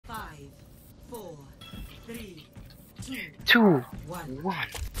2, 1.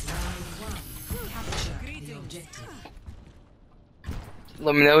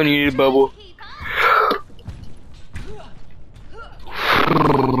 Let me know when you need a bubble.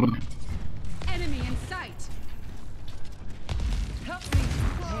 Enemy in sight. Help me.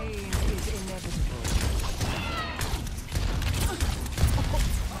 Pain is inevitable.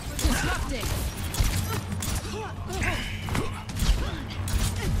 Disrupting.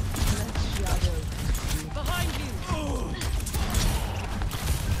 Behind you.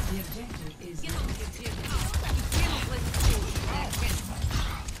 The objective is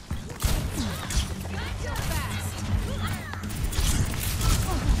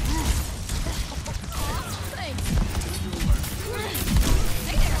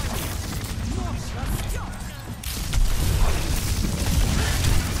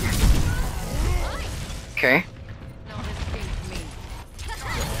Okay.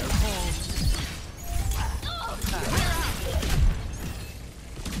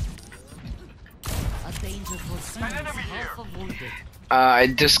 I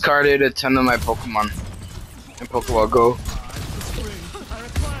discarded a ton of my Pokemon in Pokemon Go.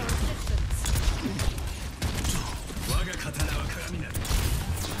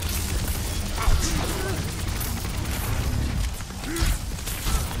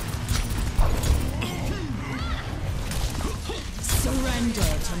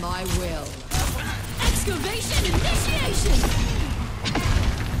 surrender to my will. Excavation initiation.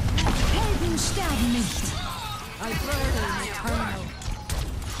 Helden sterben nicht. I burn eternal.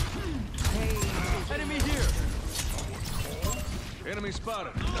 Enemy here! Enemy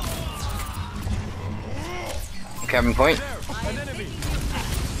spotted. Cabin point. An enemy!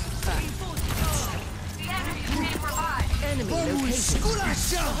 Enemy location.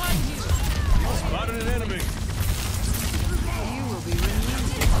 Spotted an enemy! You will be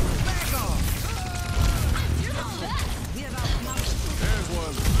renewed. There's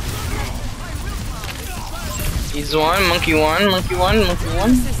one. He's one, monkey one, monkey one, monkey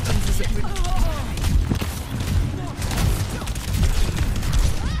one.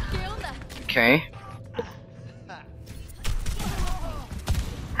 Okay.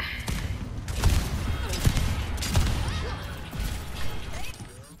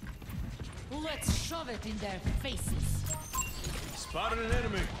 Let's shove it in their faces. Spotted an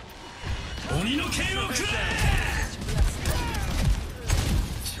enemy.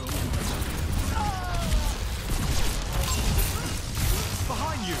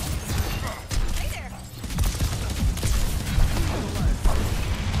 Behind you!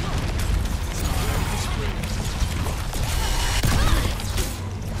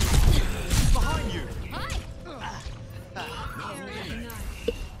 Behind you!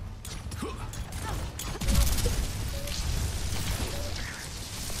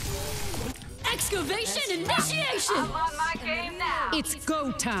 Excavation initiation. I'm on my game now. It's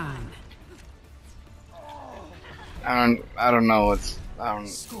go time. I don't know what's I don't.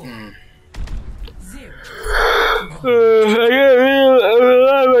 I got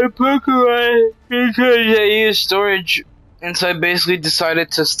rid of my Pokemon because I used storage, and so I basically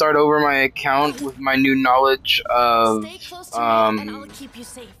decided to start over my account with my new knowledge of Stay close to me and I'll keep you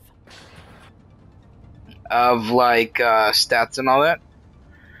safe. like stats and all that.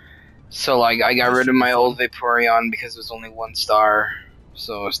 So like I got rid of my old Vaporeon because it was only 1 star,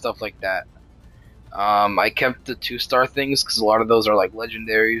 so stuff like that. I kept the 2-star things because a lot of those are like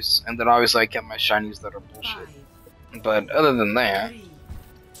legendaries, and then obviously I kept my shinies that are bullshit. But other than that, 3,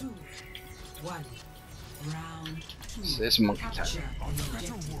 2, 1. Round 2. so this monkey time. Capture A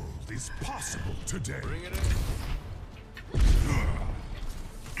better world is possible today. Bring it in.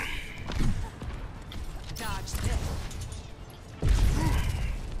 Dodge this.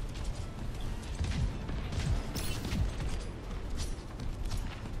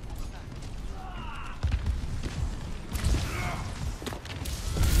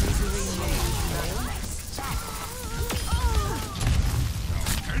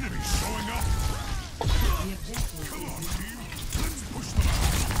 Enemy showing up. Come on, team. Let's push them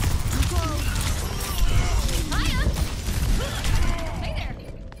out.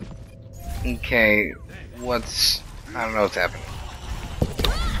 Okay, what's I don't know what's happening.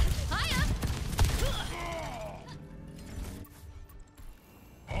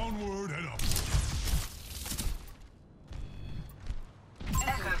 Onward and up.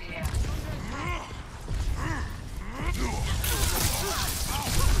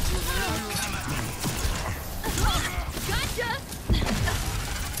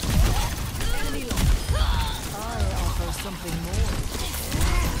 Something more.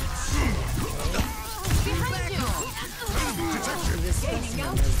 Behind you. This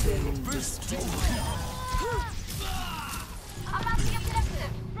specimen has been destroyed. I'm at the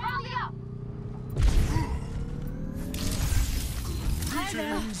objective. Rally up.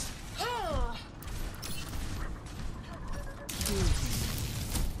 Greetings.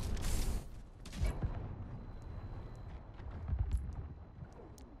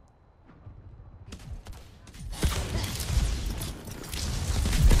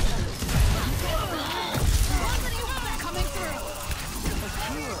 Coming through.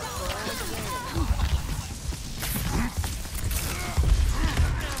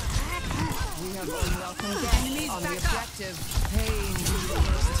 We have unwelcome enemies on the objective. Pain to the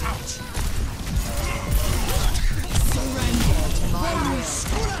first touch. Surrender to my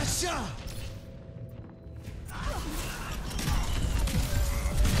will.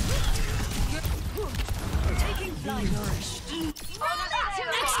 Taking flight.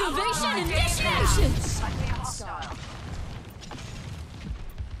 Excavation initiation.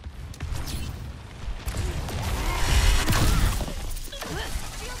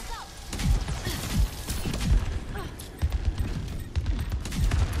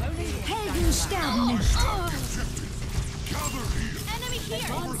 Heldensterben nicht. Enemy here.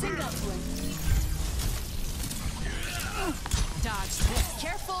 Dodge this.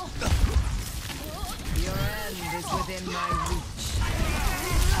 Careful. Your end is within my reach.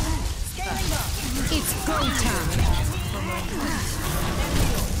 It's go time.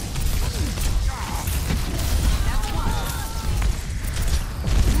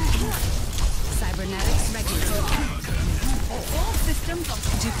 Cybernetics ready. All systems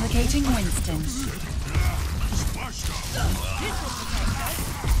duplicating Winston.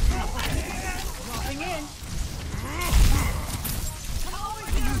 Dropping in.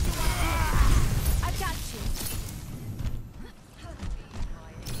 I've got you.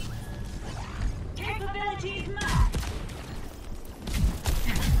 Capabilities max.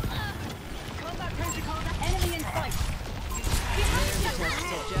 Combat protocol. Enemy in sight.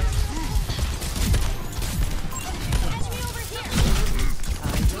 Enemy over here.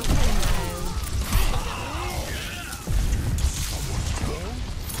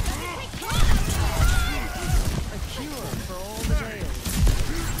 A cure for all the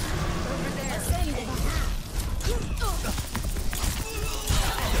tales.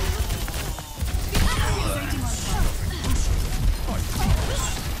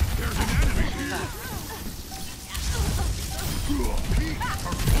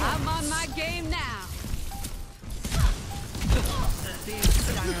 I'm on my game now. Big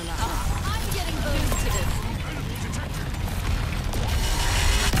stunner love. I'm getting boosted.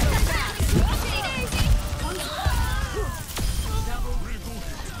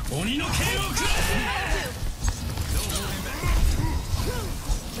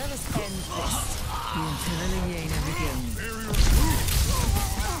 Let us end this. The Interlineator begins.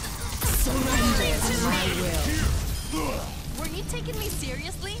 Surrender to my will. Were you taking me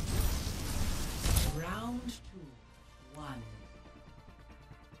seriously? Round 2. 1.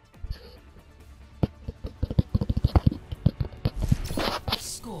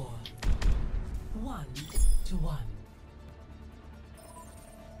 Score 1-1.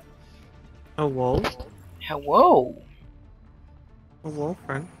 Hello? Hello. Hello,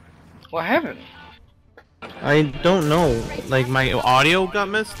 friend. What happened? I don't know. Like, my audio got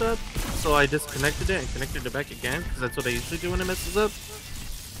messed up, so I disconnected it and connected it back again, because that's what I usually do when it messes up.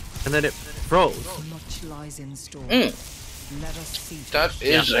 And then it froze. Much lies in store. Mm, Let us see. that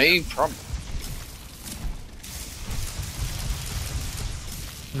is a problem.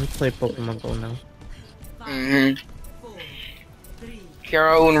 Let me play Pokemon Go now. Mm-hmm. 4, 3,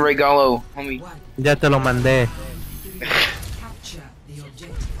 Caro and Regalo, homie. 1. Ya te lo mandé. Capture the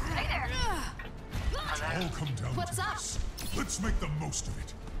objective. All come down What's to up? this. Let's make the most of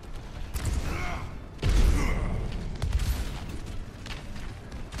it.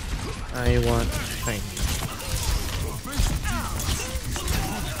 I want change.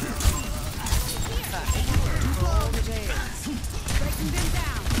 All the tales. Breaking them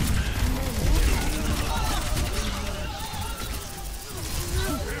down.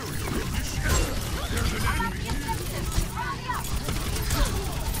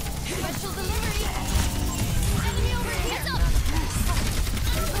 Special delivery. Enemy over here. Heads up.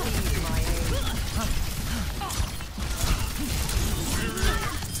 Receive my aid.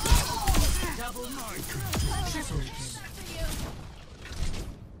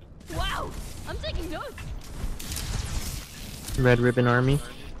 Wow. I'm taking notes. Red Ribbon Army.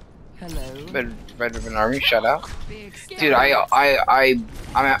 Hello. Red Ribbon Army, shout out. Big Dude, I'm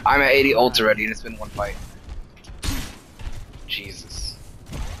at 80 ults already, and it's been one fight. Jesus.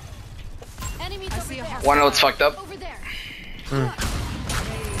 Enemies I over see a there. One ult's fucked up. Over there.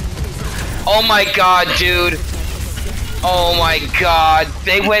 Oh my god, dude. Oh my god,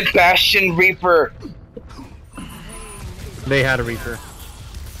 they went Bastion Reaper. They had a Reaper.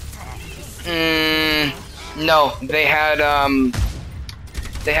 No, they had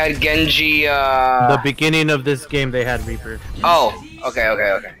Genji. The beginning of this game, they had Reaper. Oh, okay.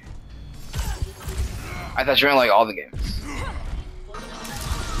 I thought you meant like all the games.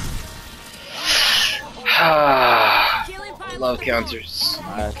 Love counters.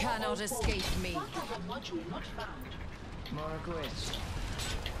 You cannot escape me. Margaret.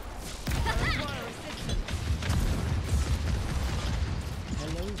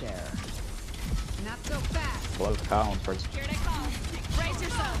 Hello there. Not so fast. Well counters. Here they come. Brace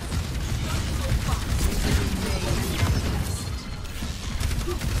yourself.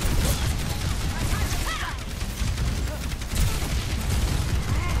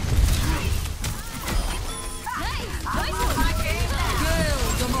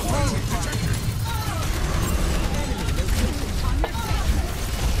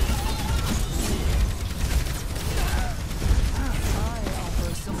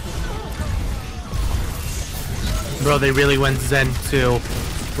 Bro, they really went Zen too.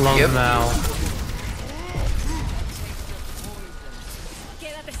 Long Yep. now.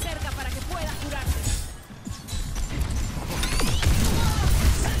 Quédate cerca para que puedas curarte.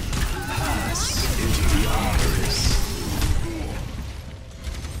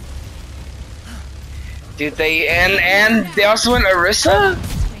 Dude, and they also went Orisa?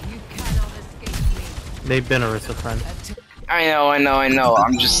 They've been Orisa, friend. I know.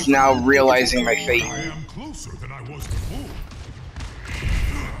 I'm just now realizing my fate. I am closer than I was before.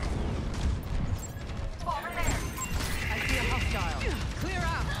 Clear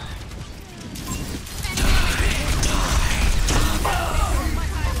out.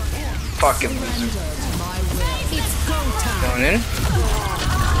 Fucking loser. It's go time. Going in.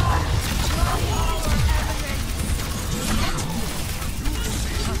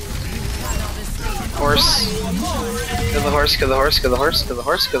 Horse. Kill the horse, kill the horse, kill the horse, kill the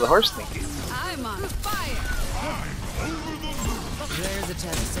horse, kill the horse, thank you. I'm on fire. There's a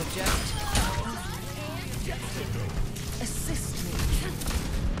test subject. Assist me.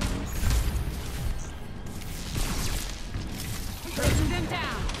 Breaking them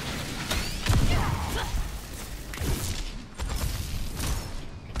down.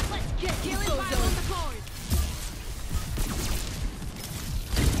 Let's get killing fire on the board.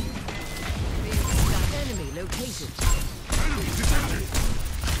 Enemy located.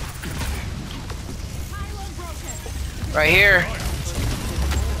 Right here.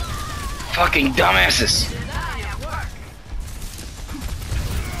 Fucking dumbasses.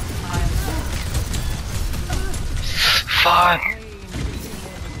 Fuck.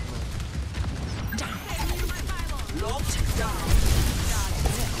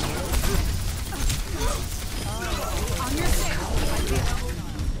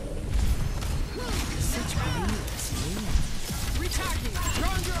 Recharging.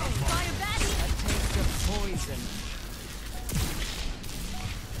 Drone. Fire back. Taste of poison.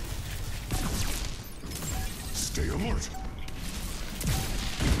 Stay alert.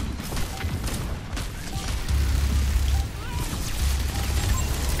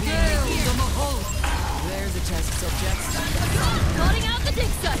 There's a test subject. Cutting out the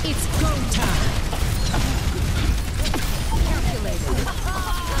dig sut. It's go time. Calculated.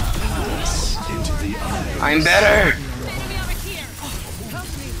 I'm better. Enemy over here.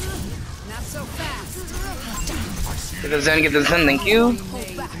 Not so fast. Get the Zen, thank you.